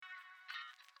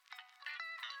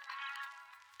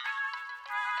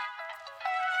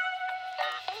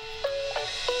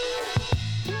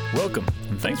Welcome,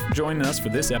 and thanks for joining us for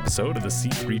this episode of the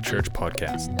C3 Church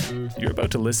Podcast. You're about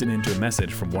to listen into a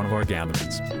message from one of our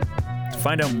gatherings. To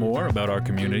find out more about our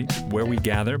community, where we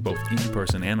gather both in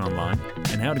person and online,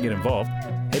 and how to get involved,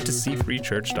 head to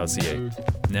c3church.ca.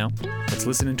 Now, let's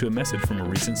listen into a message from a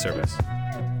recent service.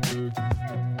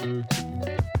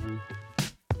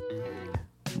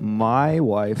 My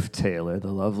wife, Taylor,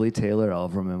 the lovely Taylor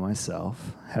Elverum, and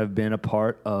myself have been a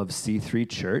part of C3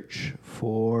 Church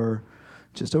for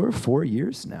just over 4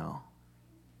 years now.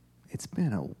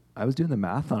 I was doing the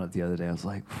math on it the other day. I was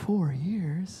like, 4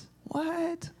 years?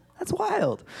 What? That's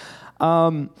wild.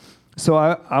 So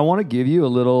I want to give you a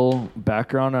little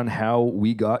background on how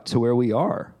we got to where we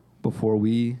are before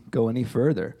we go any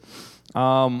further.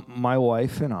 My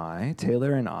wife and I,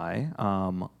 Taylor and I,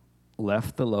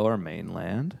 left the Lower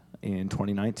Mainland in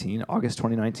 2019, August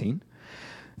 2019,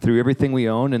 threw everything we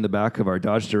owned in the back of our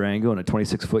Dodge Durango and a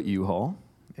 26-foot U-Haul,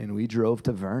 and we drove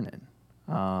to Vernon.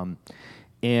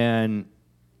 And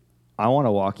I want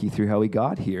to walk you through how we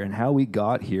got here. And how we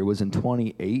got here was in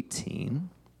 2018.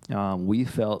 We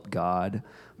felt God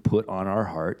put on our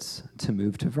hearts to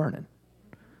move to Vernon.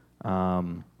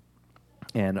 And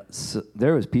so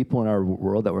there was people in our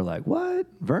world that were like, what?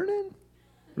 Vernon?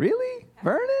 Really?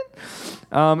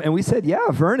 Vernon? And we said,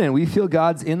 yeah, Vernon. We feel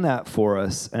God's in that for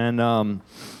us. And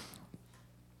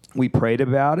we prayed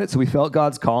about it. So we felt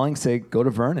God's calling, say, go to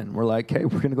Vernon. We're like, hey,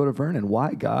 we're going to go to Vernon.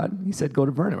 Why, God? He said, go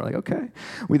to Vernon. We're like, okay.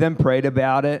 We then prayed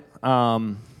about it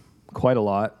quite a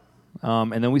lot.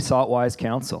 And then we sought wise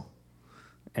counsel.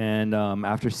 And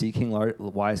after seeking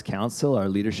wise counsel, our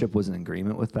leadership was in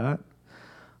agreement with that.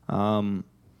 And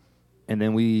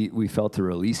then we felt a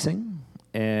releasing.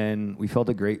 And we felt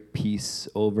a great peace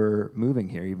over moving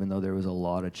here, even though there was a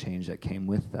lot of change that came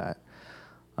with that.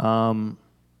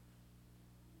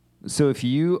 So if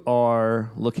you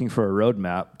are looking for a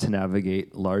roadmap to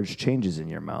navigate large changes in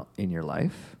your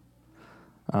life,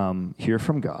 hear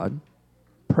from God,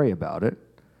 pray about it,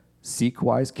 seek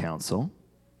wise counsel,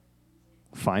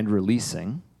 find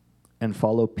releasing, and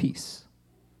follow peace.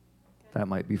 That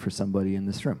might be for somebody in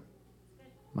this room.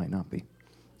 Might not be.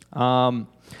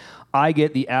 I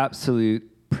get the absolute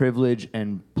privilege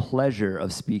and pleasure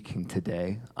of speaking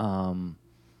today, and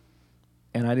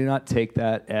I do not take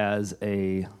that as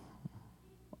a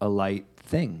light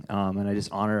thing. And I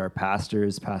just honor our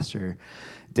pastors, Pastor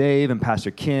Dave and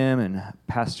Pastor Kim and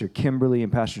Pastor Kimberly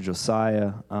and Pastor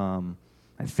Josiah.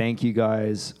 I thank you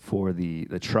guys for the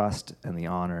trust and the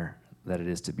honor that it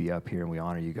is to be up here, and we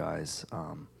honor you guys.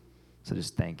 So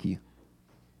just thank you.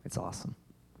 It's awesome.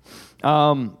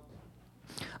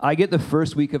 I get the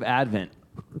first week of Advent,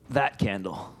 that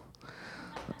candle,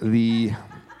 the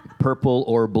purple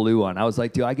or blue one. I was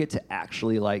like, do I get to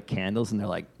actually light candles? And they're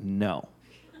like, no.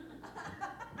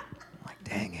 I'm like,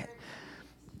 dang it.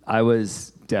 I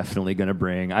was definitely going to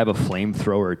bring, I have a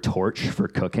flamethrower torch for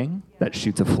cooking that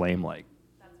shoots a flame like.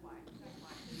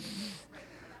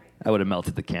 I would have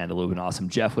melted the candle. It would have been awesome.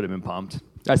 Jeff would have been pumped.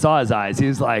 I saw his eyes. He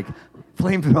was like,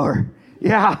 flamethrower.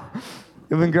 Yeah, it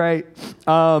would have been great.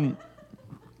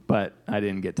 But I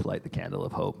didn't get to light the candle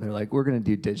of hope. They're like, we're going to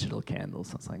do digital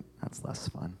candles. I was like, that's less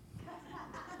fun.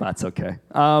 That's okay.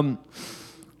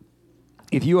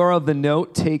 If you are of the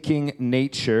note-taking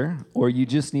nature, or you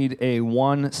just need a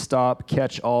one-stop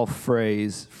catch-all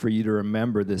phrase for you to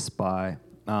remember this by,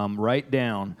 write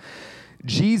down,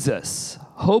 Jesus,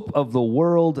 hope of the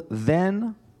world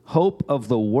then, hope of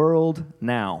the world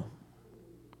now.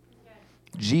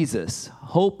 Jesus,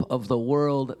 hope of the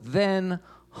world then,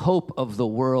 hope of the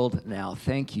world now.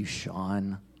 Thank you,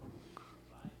 Sean.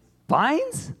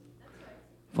 Vines?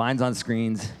 Vines on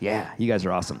screens. Yeah, you guys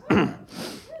are awesome.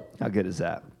 How good is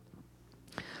that?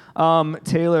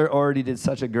 Taylor already did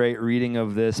such a great reading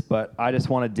of this, but I just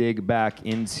want to dig back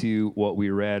into what we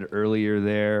read earlier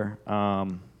there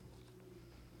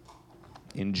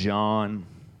in John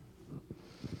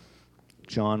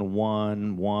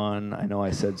 1:1. I know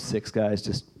I said 6, guys.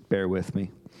 Just bear with me.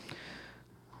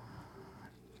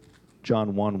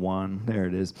 John 1:1, there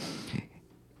it is.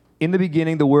 In the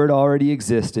beginning, the Word already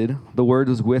existed. The Word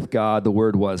was with God. The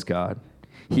Word was God.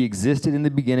 He existed in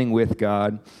the beginning with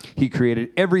God. He created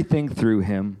everything through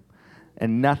him,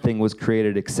 and nothing was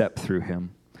created except through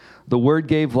him. The Word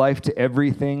gave life to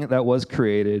everything that was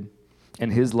created,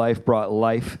 and his life brought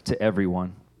life to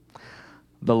everyone.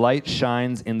 The light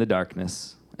shines in the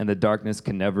darkness, and the darkness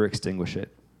can never extinguish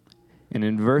it. And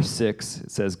in verse 6,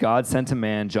 it says, God sent a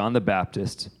man, John the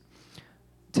Baptist,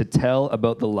 to tell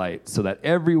about the light so that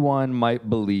everyone might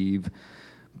believe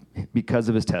because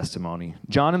of his testimony.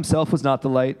 John himself was not the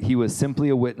light. He was simply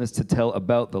a witness to tell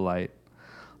about the light.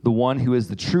 The one who is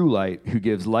the true light, who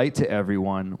gives light to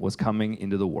everyone, was coming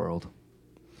into the world.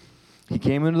 He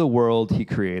came into the world he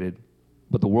created,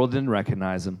 but the world didn't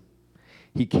recognize him.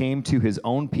 He came to his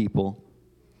own people,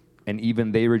 and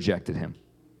even they rejected him.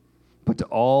 But to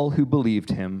all who believed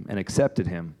him and accepted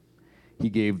him, he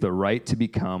gave the right to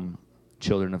become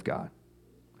children of God.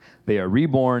 They are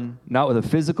reborn, not with a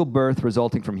physical birth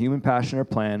resulting from human passion or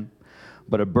plan,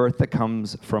 but a birth that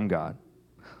comes from God.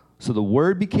 So the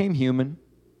Word became human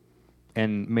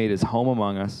and made his home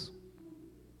among us.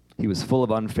 He was full of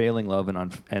unfailing love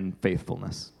and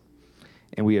faithfulness.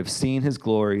 And we have seen his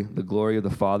glory, the glory of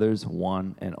the Father's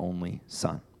one and only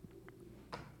Son.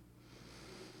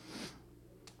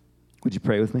 Would you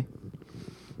pray with me?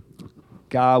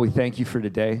 God, we thank you for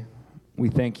today. We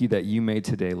thank you that you made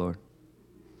today, Lord.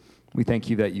 We thank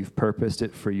you that you've purposed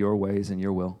it for your ways and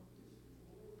your will.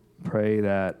 Pray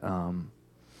that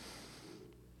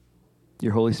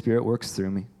your Holy Spirit works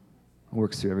through me,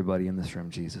 works through everybody in this room,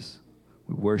 Jesus.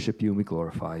 We worship you and we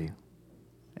glorify you.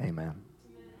 Amen.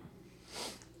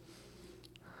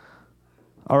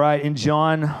 All right, in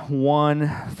John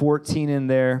 1:14 in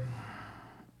there,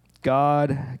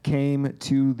 God came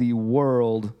to the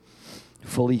world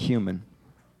fully human.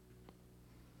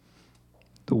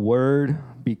 The Word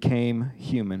became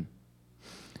human.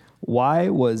 Why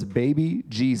was baby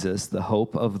Jesus the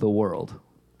hope of the world?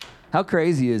 How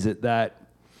crazy is it that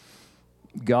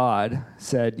God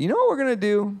said, you know what we're going to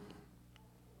do?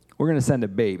 We're going to send a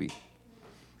baby.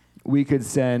 We could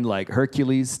send like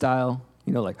Hercules style,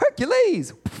 you know, like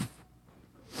Hercules.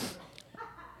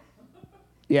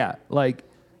 Yeah, like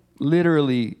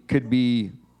literally could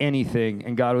be anything.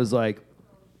 And God was like,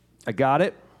 I got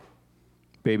it.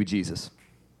 Baby Jesus.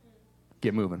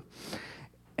 Get moving.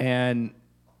 And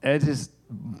it just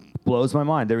blows my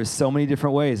mind. There was so many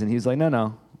different ways. And he's like,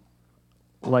 no.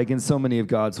 Like in so many of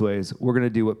God's ways, we're going to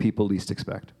do what people least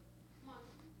expect.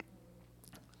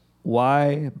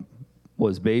 Why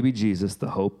was baby Jesus the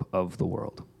hope of the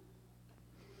world?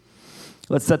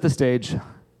 Let's set the stage.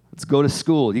 Let's go to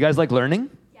school. You guys like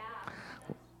learning? Yeah.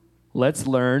 Let's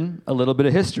learn a little bit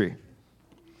of history.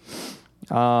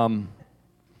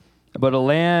 About a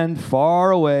land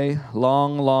far away,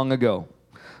 long, long ago.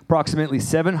 Approximately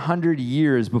 700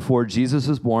 years before Jesus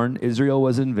was born, Israel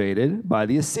was invaded by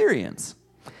the Assyrians,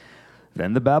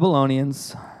 then the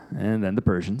Babylonians, and then the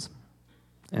Persians,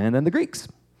 and then the Greeks.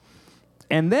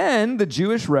 And then the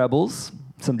Jewish rebels,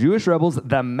 some Jewish rebels,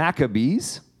 the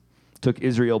Maccabees, took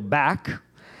Israel back.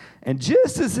 And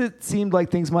just as it seemed like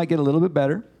things might get a little bit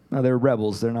better, now they're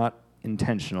rebels, they're not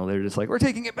intentional, they're just like, we're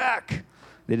taking it back.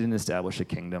 They didn't establish a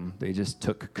kingdom, they just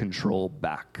took control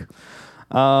back.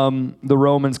 The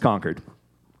Romans conquered.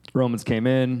 Romans came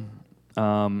in.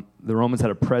 The Romans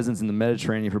had a presence in the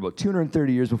Mediterranean for about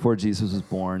 230 years before Jesus was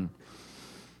born,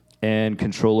 and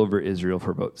control over Israel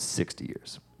for about 60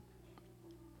 years.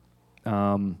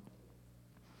 And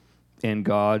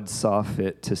God saw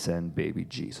fit to send baby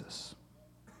Jesus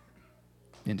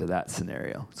into that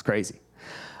scenario. It's crazy.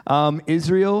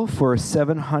 Israel, for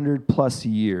 700 plus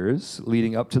years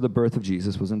leading up to the birth of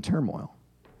Jesus, was in turmoil.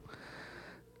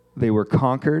 They were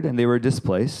conquered and they were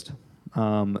displaced.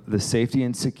 The safety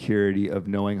and security of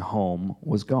knowing home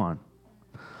was gone.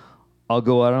 I'll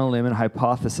go out on a limb and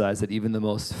hypothesize that even the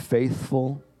most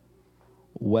faithful,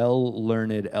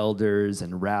 well-learned elders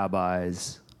and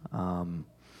rabbis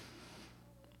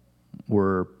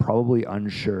were probably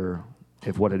unsure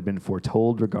if what had been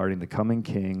foretold regarding the coming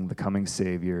king, the coming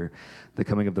savior, the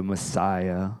coming of the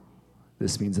Messiah,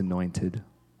 this means anointed,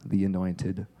 the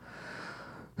anointed,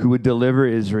 who would deliver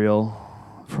Israel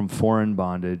from foreign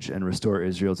bondage and restore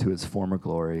Israel to its former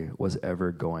glory, was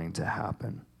ever going to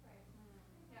happen.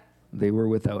 They were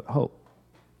without hope.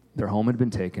 Their home had been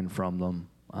taken from them.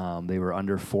 They were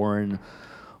under foreign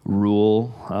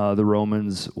rule. The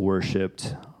Romans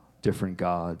worshipped different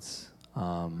gods.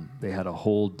 They had a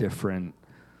whole different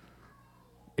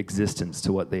existence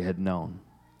to what they had known.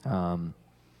 And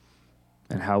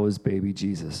how was baby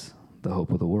Jesus the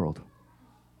hope of the world?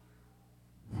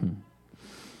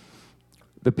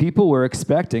 The people were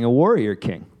expecting a warrior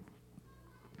king,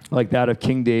 like that of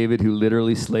King David, who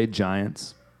literally slayed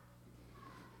giants,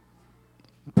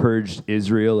 purged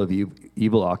Israel of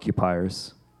evil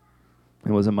occupiers,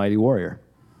 and was a mighty warrior.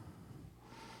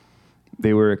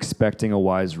 They were expecting a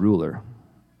wise ruler,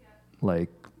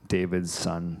 like David's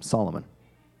son Solomon.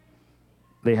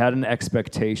 They had an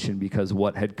expectation because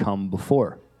what had come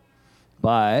before.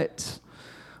 But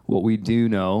what we do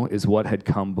know is what had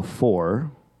come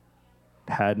before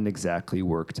hadn't exactly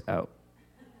worked out.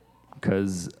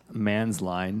 Because man's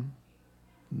line,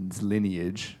 his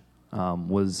lineage,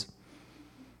 was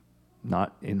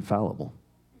not infallible.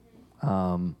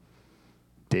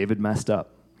 David messed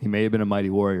up. He may have been a mighty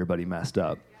warrior, but he messed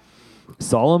up.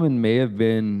 Solomon may have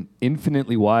been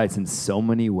infinitely wise in so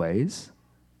many ways,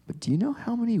 but do you know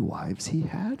how many wives he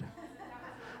had?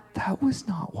 That was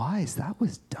not wise. That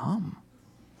was dumb.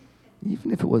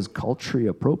 Even if it was culturally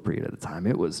appropriate at the time,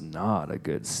 it was not a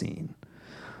good scene.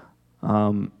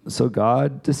 So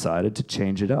God decided to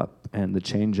change it up, and the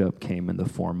change up came in the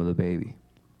form of the baby.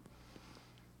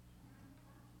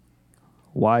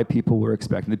 Why people were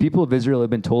expecting. The people of Israel had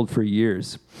been told for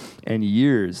years and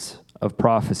years of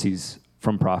prophecies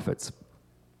from prophets.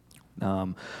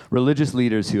 Religious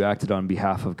leaders who acted on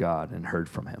behalf of God and heard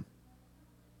from him.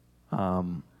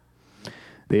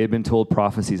 They had been told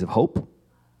prophecies of hope,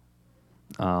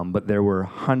 but there were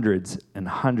hundreds and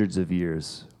hundreds of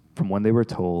years from when they were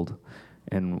told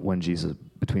and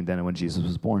between then and when Jesus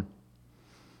was born.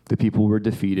 The people were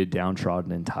defeated,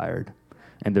 downtrodden, and tired,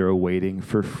 and they were waiting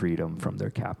for freedom from their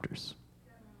captors.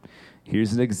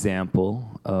 Here's an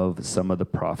example of some of the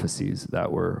prophecies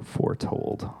that were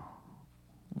foretold.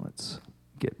 Let's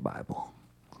get Bible.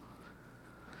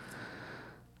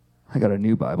 I got a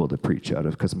new Bible to preach out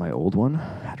of because my old one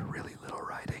had really little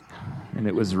writing, and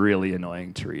it was really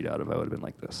annoying to read out of. I would have been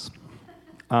like this.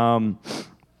 2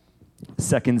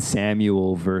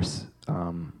 Samuel verse,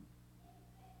 2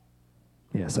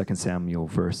 Samuel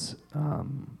verse,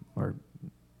 or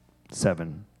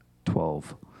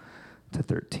 7:12 to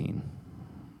 13.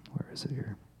 Where is it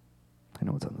here? I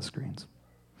know it's on the screens.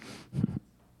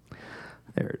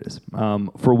 There it is.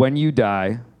 For when you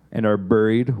die and are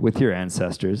buried with your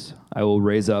ancestors, I will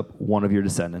raise up one of your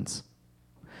descendants,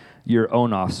 your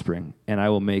own offspring, and I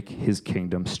will make his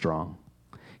kingdom strong.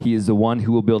 He is the one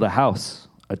who will build a house,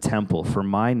 a temple for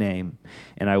my name,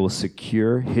 and I will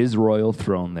secure his royal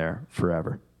throne there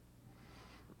forever.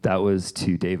 That was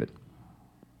to David.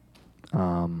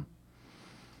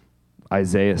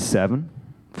 Isaiah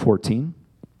 7:14.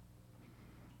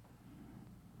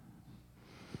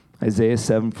 Isaiah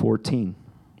 7:14.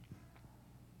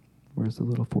 Where's the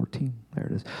little 14? There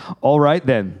it is. All right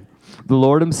then, the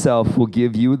Lord himself will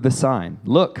give you the sign.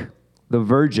 Look, the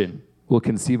virgin will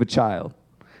conceive a child.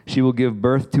 She will give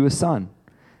birth to a son,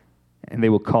 and they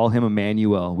will call him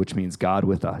Emmanuel, which means God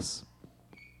with us.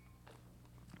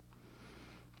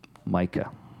 Micah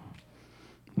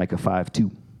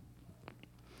 5:2.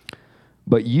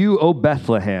 But you, O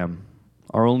Bethlehem,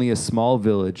 are only a small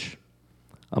village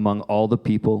among all the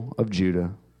people of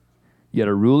Judah, yet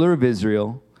a ruler of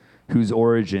Israel, whose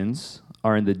origins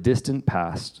are in the distant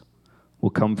past, will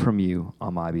come from you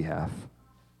on my behalf.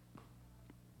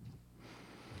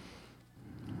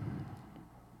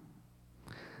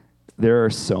 There are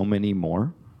so many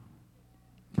more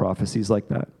prophecies like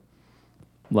that,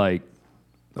 like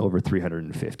over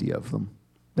 350 of them,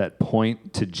 that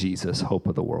point to Jesus, hope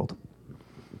of the world.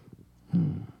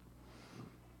 And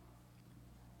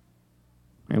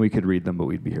we could read them, but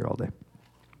we'd be here all day.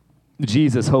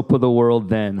 Jesus, hope of the world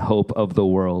then, hope of the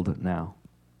world now.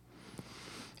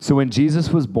 So when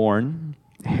Jesus was born,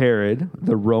 Herod,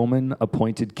 the Roman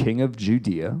appointed king of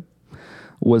Judea,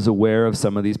 was aware of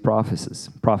some of these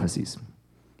prophecies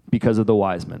because of the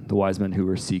wise men who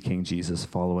were seeking Jesus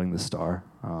following the star.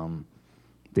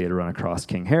 They had run across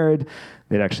King Herod.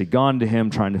 They'd actually gone to him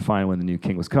trying to find when the new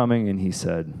king was coming, and he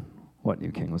said, what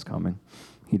new king was coming?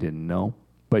 He didn't know.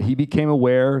 But he became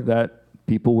aware that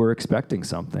people were expecting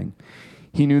something.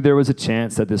 He knew there was a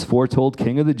chance that this foretold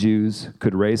king of the Jews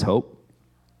could raise hope,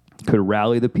 could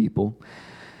rally the people.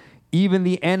 Even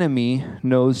the enemy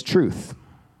knows truth,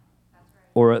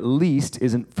 or at least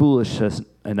isn't foolish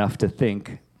enough to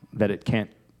think that it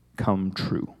can't come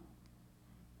true.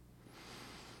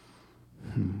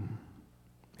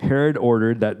 Herod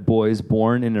ordered that boys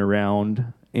born in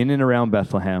and around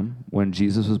Bethlehem when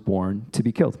Jesus was born to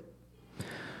be killed.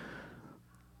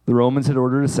 The Romans had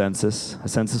ordered a census. A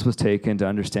census was taken to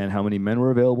understand how many men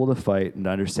were available to fight and to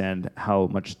understand how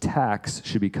much tax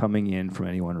should be coming in from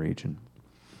any one region.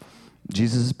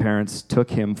 Jesus' parents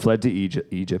took him, fled to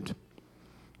Egypt.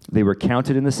 They were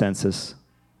counted in the census.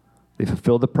 They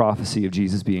fulfilled the prophecy of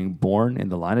Jesus being born in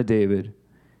the line of David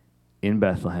in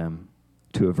Bethlehem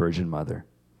to a virgin mother.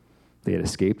 They had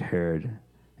escaped Herod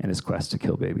and his quest to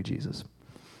kill baby Jesus.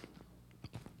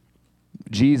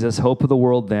 Jesus, hope of the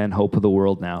world then, hope of the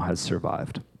world now, has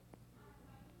survived.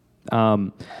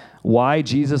 Why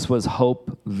Jesus was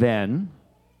hope then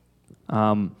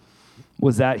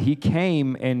was that he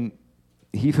came and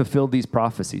he fulfilled these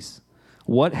prophecies.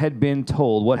 What had been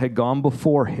told, what had gone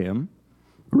before him,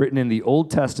 written in the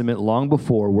Old Testament long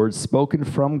before, words spoken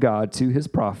from God to his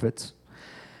prophets,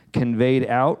 conveyed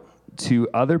out to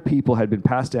other people had been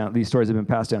passed down. These stories had been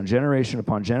passed down generation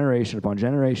upon generation upon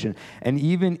generation. And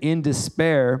even in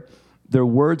despair, their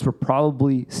words were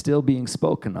probably still being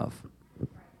spoken of,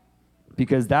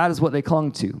 because that is what they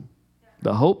clung to.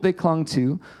 The hope they clung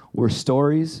to were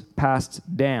stories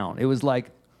passed down. It was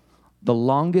like the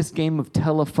longest game of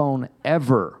telephone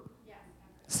ever.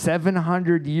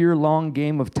 700-year-long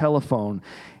game of telephone.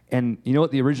 And you know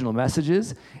what the original message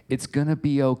is? It's going to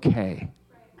be okay.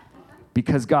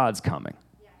 Because God's coming.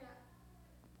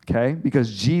 Okay?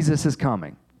 Because Jesus is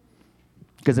coming.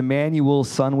 Because Emmanuel,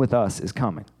 Son with us, is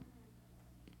coming.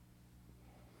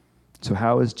 So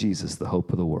how is Jesus the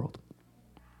hope of the world?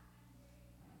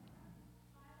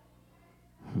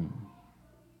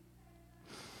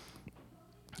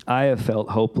 I have felt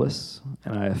hopeless,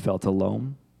 and I have felt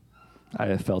alone. I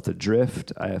have felt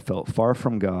adrift. I have felt far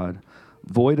from God,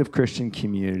 void of Christian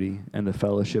community and the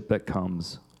fellowship that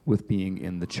comes with being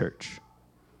in the church.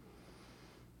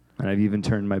 And I've even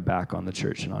turned my back on the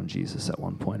church and on Jesus at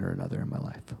one point or another in my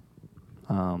life.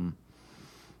 And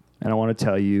I want to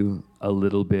tell you a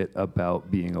little bit about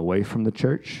being away from the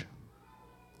church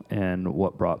and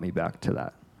what brought me back to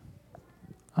that.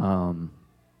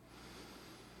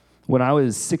 When I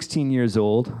was 16 years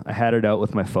old, I had it out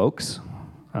with my folks.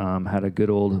 Had a good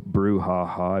old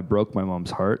brouhaha. I broke my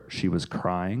mom's heart. She was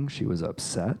crying. She was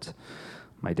upset.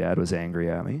 My dad was angry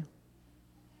at me.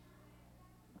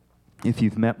 If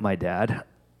you've met my dad,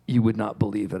 you would not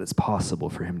believe that it's possible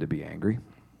for him to be angry.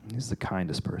 He's the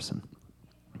kindest person.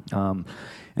 And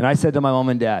I said to my mom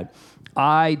and dad,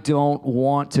 I don't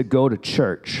want to go to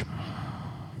church.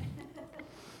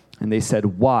 And they said,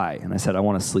 why? And I said, I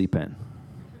want to sleep in.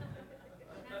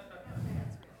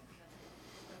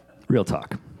 Real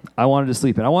talk. I wanted to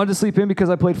sleep in. I wanted to sleep in because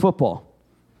I played football.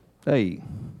 Hey.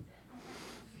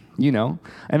 You know.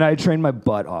 And I trained my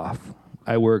butt off.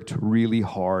 I worked really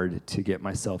hard to get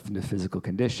myself into physical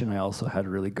condition. I also had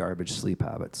really garbage sleep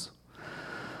habits.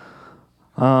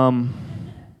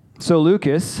 So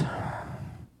Lucas,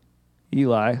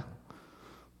 Eli,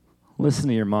 listen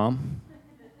to your mom.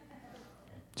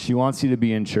 She wants you to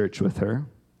be in church with her.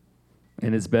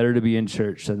 And it's better to be in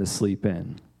church than to sleep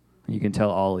in. You can tell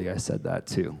Ollie I said that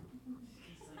too.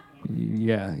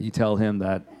 Yeah, you tell him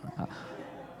that.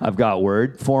 I've got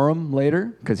word for him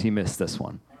later because he missed this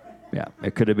one. Yeah,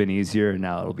 it could have been easier, and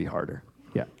now it'll be harder.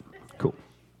 Yeah, cool.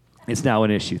 It's now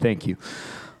an issue. Thank you.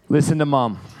 Listen to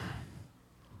mom.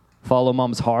 Follow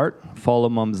mom's heart. Follow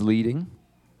mom's leading.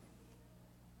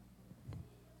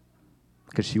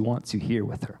 Because she wants you here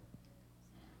with her.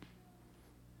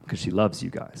 Because she loves you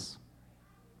guys.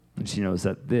 And she knows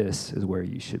that this is where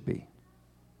you should be.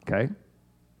 Okay?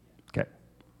 Okay.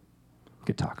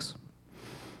 Good talks.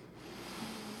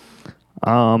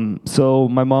 So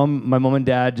my mom and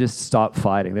dad just stopped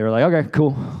fighting. They were like, okay,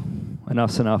 cool.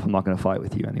 Enough's enough. I'm not going to fight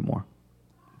with you anymore.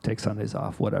 Take Sundays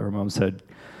off, whatever. Mom said,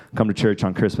 come to church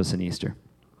on Christmas and Easter.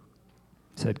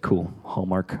 Said, cool.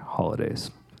 Hallmark holidays.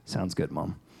 Sounds good,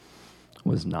 Mom.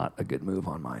 Was not a good move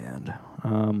on my end.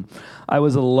 I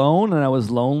was alone, and I was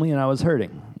lonely, and I was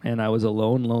hurting. And I was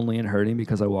alone, lonely, and hurting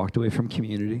because I walked away from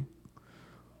community.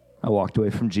 I walked away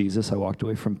from Jesus. I walked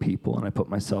away from people, and I put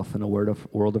myself in a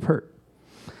world of hurt.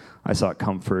 I sought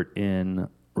comfort in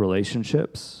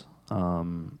relationships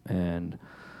and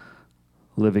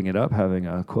living it up, having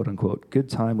a quote-unquote good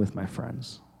time with my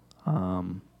friends.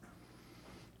 I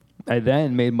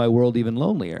then made my world even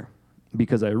lonelier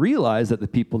because I realized that the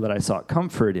people that I sought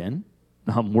comfort in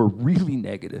were really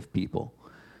negative people,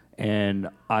 and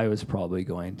I was probably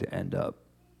going to end up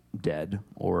dead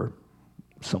or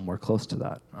somewhere close to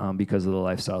that because of the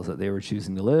lifestyles that they were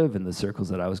choosing to live and the circles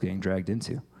that I was getting dragged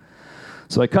into.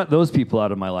 So I cut those people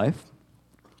out of my life.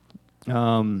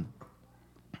 I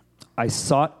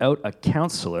sought out a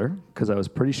counselor because I was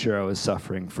pretty sure I was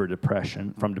suffering from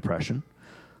depression.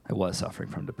 I was suffering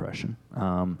from depression.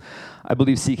 I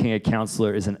believe seeking a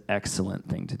counselor is an excellent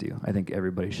thing to do. I think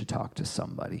everybody should talk to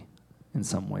somebody in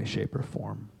some way, shape, or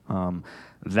form.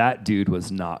 That dude was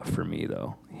not for me,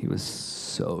 though. He was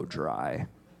so dry.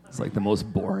 It's like the most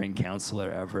boring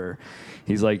counselor ever.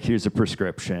 He's like, here's a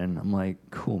prescription. I'm like,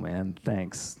 cool, man,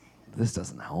 thanks. This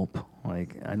doesn't help.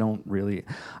 Like, I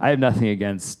have nothing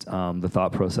against the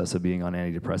thought process of being on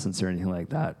antidepressants or anything like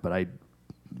that, but I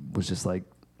was just like,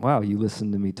 wow, you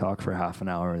listened to me talk for half an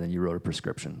hour and then you wrote a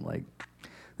prescription. Like,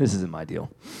 this isn't my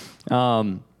deal.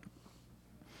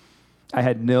 I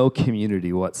had no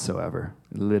community whatsoever.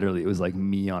 Literally, it was like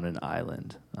me on an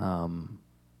island.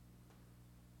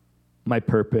 My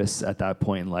purpose at that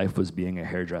point in life was being a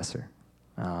hairdresser.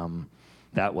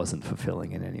 That wasn't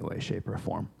fulfilling in any way, shape, or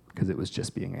form because it was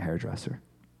just being a hairdresser.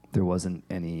 There wasn't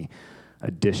any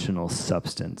additional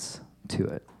substance to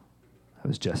it. I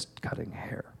was just cutting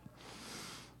hair.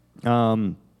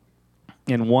 And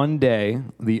one day,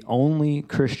 the only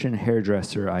Christian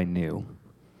hairdresser I knew,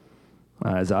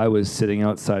 as I was sitting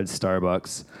outside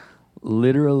Starbucks,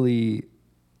 literally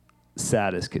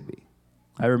sad as could be.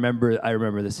 I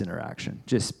remember this interaction,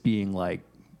 just being like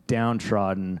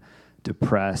downtrodden,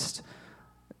 depressed,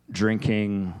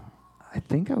 drinking. I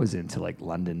think I was into like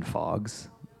London Fogs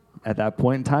at that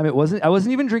point in time. I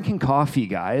wasn't even drinking coffee,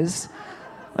 guys.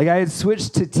 Like I had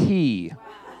switched to tea.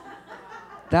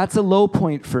 That's a low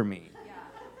point for me.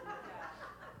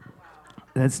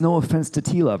 That's no offense to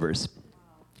tea lovers.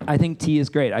 I think tea is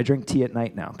great. I drink tea at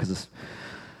night now because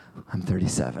I'm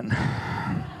 37.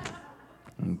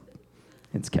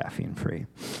 It's caffeine free.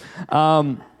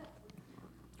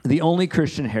 The only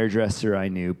Christian hairdresser I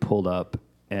knew pulled up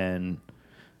and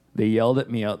they yelled at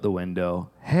me out the window,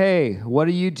 "Hey, what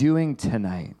are you doing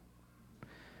tonight?"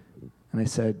 And I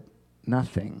said,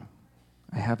 "Nothing.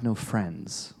 I have no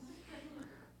friends."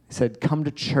 He said, "Come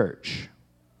to church."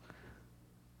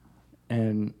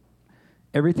 And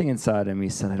everything inside of me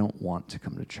said, I don't want to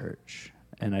come to church.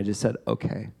 And I just said,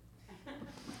 okay.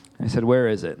 I said, where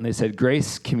is it? And they said,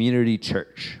 Grace Community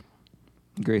Church.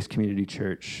 Grace Community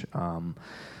Church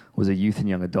was a youth and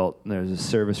young adult. There was a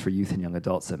service for youth and young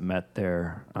adults that met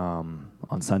there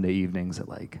on Sunday evenings at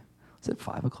was it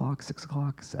 5 o'clock, 6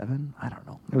 o'clock, 7? I don't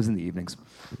know. It was in the evenings.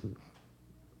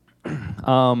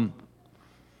 And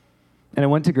I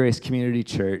went to Grace Community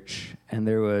Church, and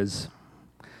there was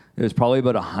probably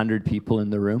about 100 people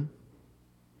in the room.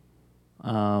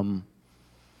 And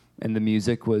the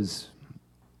music was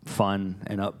fun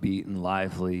and upbeat and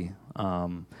lively.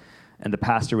 And the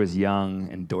pastor was young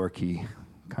and dorky,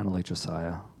 kind of like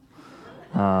Josiah.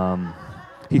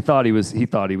 He thought he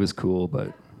was cool,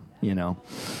 but you know.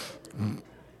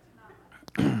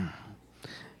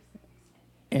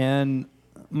 And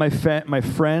my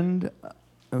friend,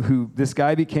 this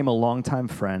guy became a longtime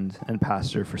friend and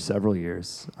pastor for several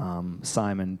years.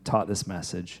 Simon taught this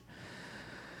message.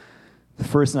 The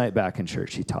first night back in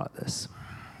church, he taught this.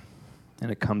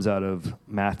 And it comes out of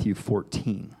Matthew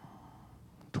 14,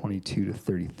 22 to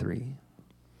 33.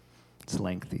 It's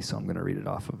lengthy, so I'm going to read it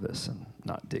off of this and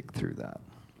not dig through that.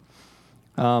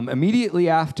 Immediately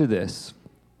after this,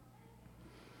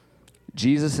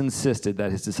 Jesus insisted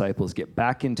that his disciples get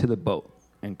back into the boat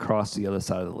and cross to the other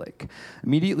side of the lake.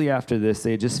 Immediately after this,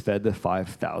 they had just fed the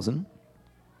 5,000.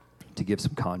 To give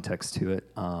some context to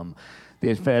it, they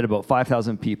had fed about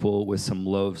 5,000 people with some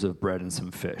loaves of bread and some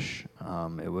fish.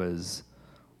 It was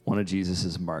one of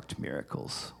Jesus' marked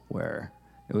miracles where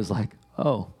it was like,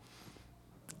 oh,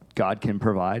 God can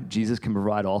provide. Jesus can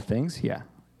provide all things? Yeah,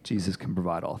 Jesus can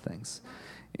provide all things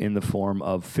in the form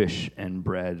of fish and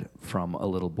bread from a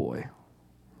little boy.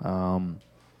 Where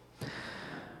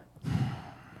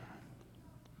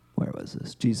was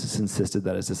this? Jesus insisted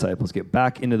that his disciples get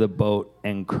back into the boat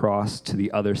and cross to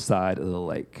the other side of the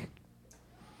lake.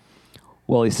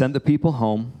 Well, he sent the people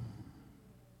home.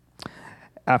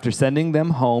 After sending them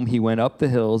home, he went up the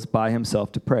hills by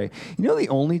himself to pray. You know the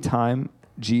only time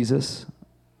Jesus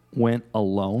went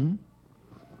alone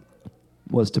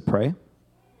was to pray?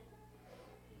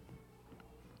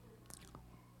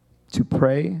 To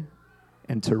pray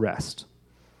and to rest.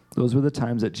 Those were the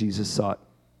times that Jesus sought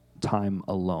time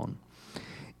alone.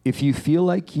 If you feel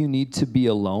like you need to be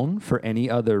alone for any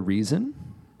other reason,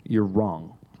 you're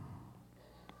wrong.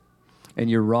 And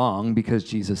you're wrong because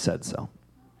Jesus said so.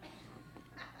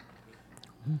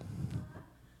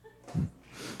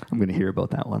 I'm going to hear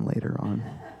about that one later on.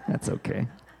 That's okay.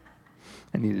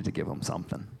 I needed to give him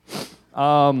something.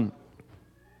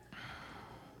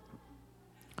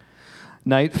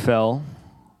 Night fell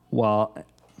while...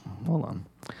 Hold on.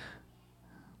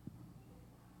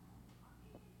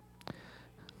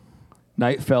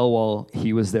 Night fell while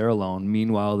he was there alone.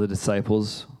 Meanwhile, the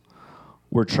disciples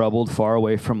were troubled far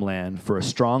away from land, for a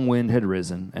strong wind had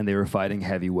risen, and they were fighting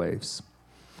heavy waves.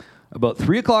 About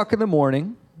 3 o'clock in the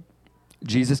morning,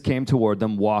 Jesus came toward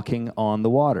them walking on the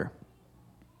water.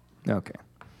 Okay.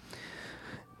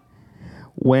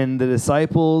 When the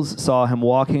disciples saw him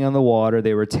walking on the water,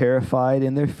 they were terrified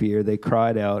in their fear. They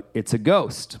cried out, "It's a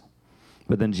ghost."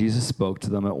 But then Jesus spoke to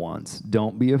them at once.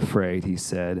 "Don't be afraid," he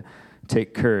said.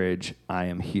 "Take courage, I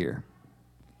am here."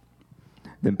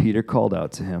 Then Peter called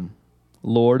out to him,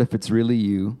 "Lord, if it's really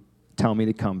you, tell me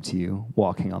to come to you,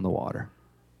 walking on the water."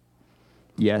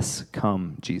 "Yes,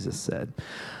 come," Jesus said.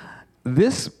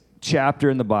 This chapter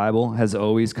in the Bible has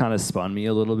always kind of spun me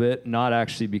a little bit, not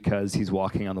actually because he's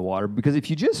walking on the water, because if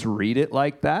you just read it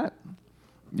like that,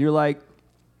 you're like,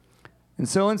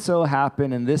 and so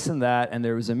happened, and this and that, and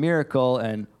there was a miracle,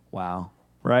 and wow,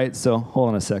 right? So hold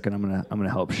on a second. I'm gonna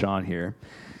help Sean here.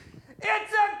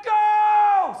 It's a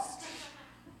ghost!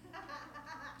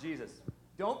 Jesus,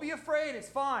 don't be afraid. It's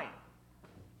fine.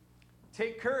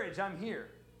 Take courage. I'm here.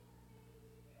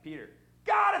 Peter,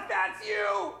 God, if that's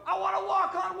you, I want to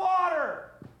walk on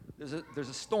water. There's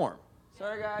a storm.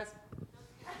 Sorry, guys.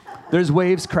 There's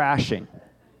waves crashing.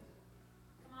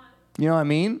 You know what I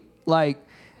mean? Like,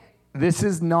 this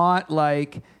is not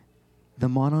like the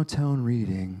monotone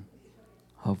reading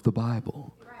of the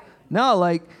Bible. No,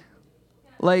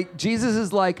 like Jesus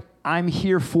is like, I'm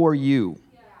here for you.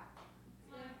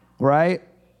 Right?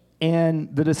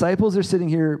 And the disciples are sitting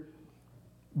here,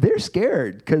 they're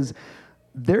scared because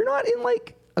they're not in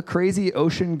like a crazy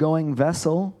ocean-going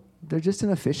vessel. They're just in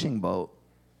a fishing boat.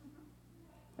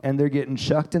 And they're getting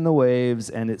chucked in the waves,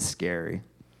 and it's scary.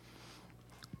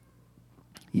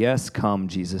 Yes, come,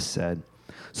 Jesus said.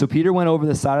 So Peter went over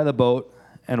the side of the boat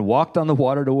and walked on the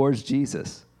water towards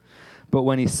Jesus. But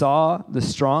when he saw the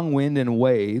strong wind and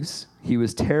waves, he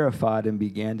was terrified and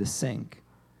began to sink.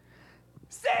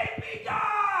 Save me,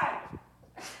 God!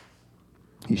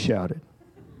 He shouted.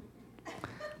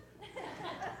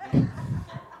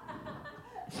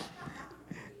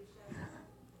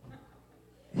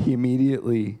 He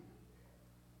immediately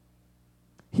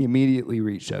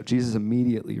reached out. Jesus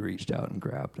immediately reached out and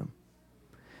grabbed him.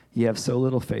 You have so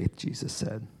little faith, Jesus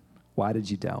said. Why did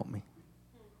you doubt me?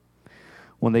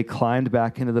 When they climbed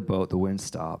back into the boat, the wind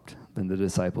stopped. Then the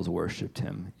disciples worshiped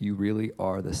him. You really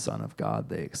are the Son of God,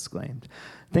 they exclaimed.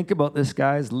 Think about this,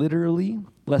 guys. Literally,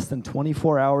 less than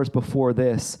 24 hours before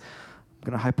this,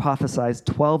 I'm going to hypothesize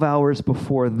 12 hours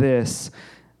before this,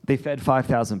 they fed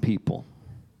 5,000 people.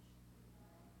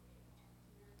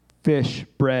 Fish,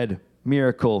 bread,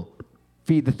 miracle,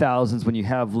 feed the thousands when you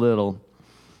have little.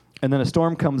 And then a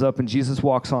storm comes up and Jesus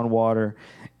walks on water,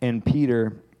 and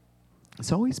Peter,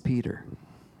 it's always Peter.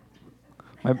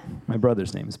 My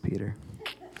brother's name is Peter.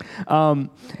 But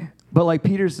like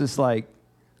Peter's just like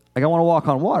I want to walk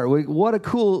on water. What a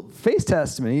cool faith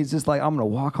testament. He's just like, I'm going to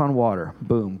walk on water.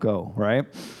 Boom, go, right?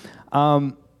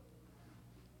 And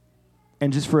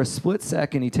just for a split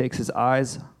second, he takes his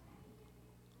eyes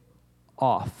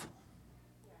off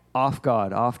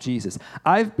God, off Jesus.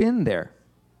 I've been there.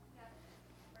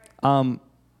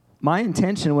 My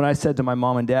intention when I said to my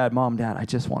mom and dad, Mom, Dad, I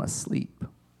just want to sleep,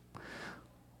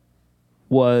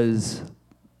 was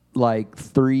like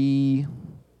 3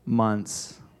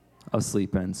 months of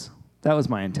sleep-ins. That was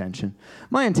my intention.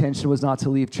 My intention was not to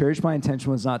leave church. My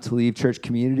intention was not to leave church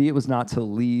community. It was not to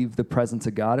leave the presence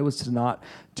of God. It was to not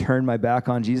turn my back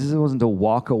on Jesus. It wasn't to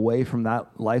walk away from that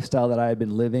lifestyle that I had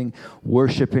been living,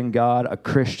 worshiping God, a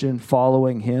Christian,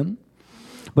 following him.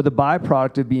 But the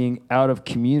byproduct of being out of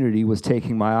community was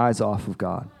taking my eyes off of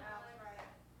God.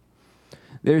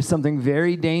 There's something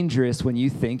very dangerous when you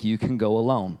think you can go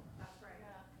alone.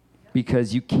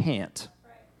 Because you can't.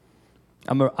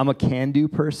 I'm a can-do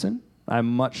person.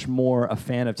 I'm much more a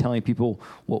fan of telling people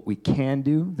what we can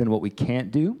do than what we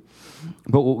can't do.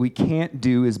 But what we can't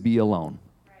do is be alone.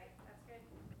 Right.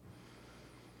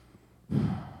 That's good.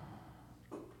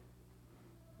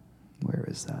 Where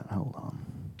is that? Hold on.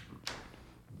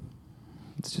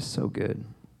 It's just so good.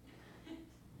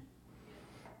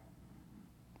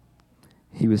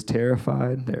 He was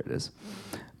terrified. There it is.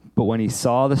 But when he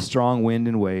saw the strong wind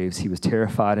and waves, he was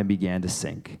terrified and began to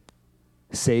sink.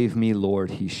 Save me, Lord,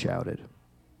 he shouted.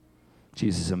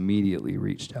 Jesus immediately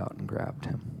reached out and grabbed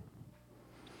him.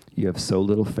 You have so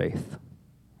little faith,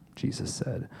 Jesus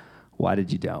said. Why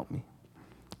did you doubt me?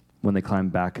 When they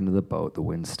climbed back into the boat, the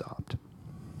wind stopped.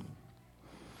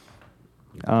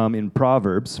 In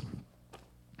Proverbs,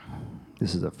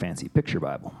 this is a fancy picture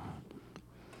Bible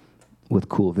with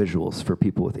cool visuals for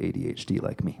people with ADHD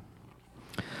like me.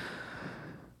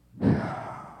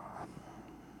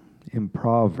 In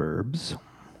Proverbs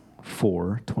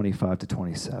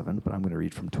 4:25-27, but I'm going to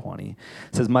read from 20.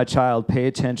 It says, My child, pay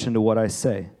attention to what I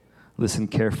say. Listen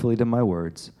carefully to my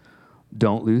words.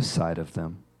 Don't lose sight of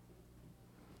them.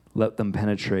 Let them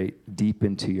penetrate deep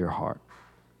into your heart,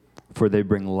 for they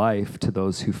bring life to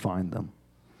those who find them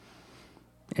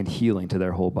and healing to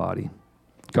their whole body.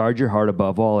 Guard your heart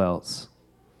above all else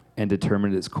and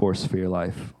determine its course for your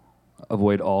life.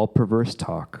 Avoid all perverse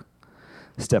talk.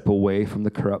 Step away from the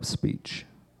corrupt speech.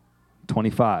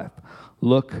 25.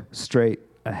 Look straight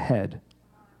ahead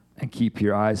and keep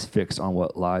your eyes fixed on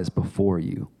what lies before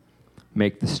you.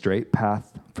 Make the straight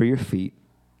path for your feet.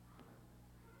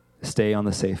 Stay on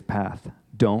the safe path.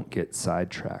 Don't get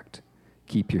sidetracked.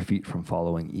 Keep your feet from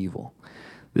following evil.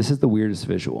 This is the weirdest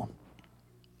visual.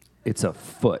 It's a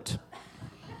foot.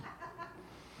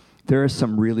 There are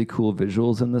some really cool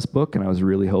visuals in this book, and I was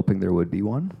really hoping there would be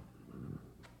one.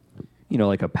 You know,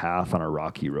 like a path on a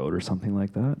rocky road or something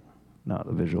like that. No,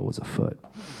 the visual was a foot.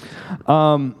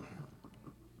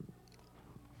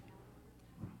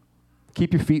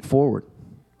 Keep your feet forward.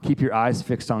 Keep your eyes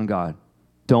fixed on God.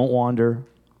 Don't wander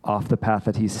off the path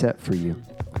that He's set for you.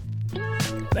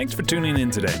 Thanks for tuning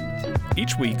in today.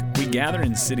 Each week, we gather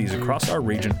in cities across our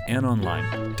region and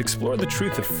online to explore the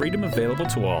truth of freedom available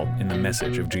to all in the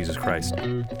message of Jesus Christ.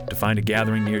 To find a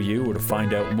gathering near you or to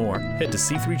find out more, head to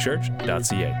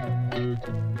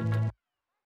c3church.ca.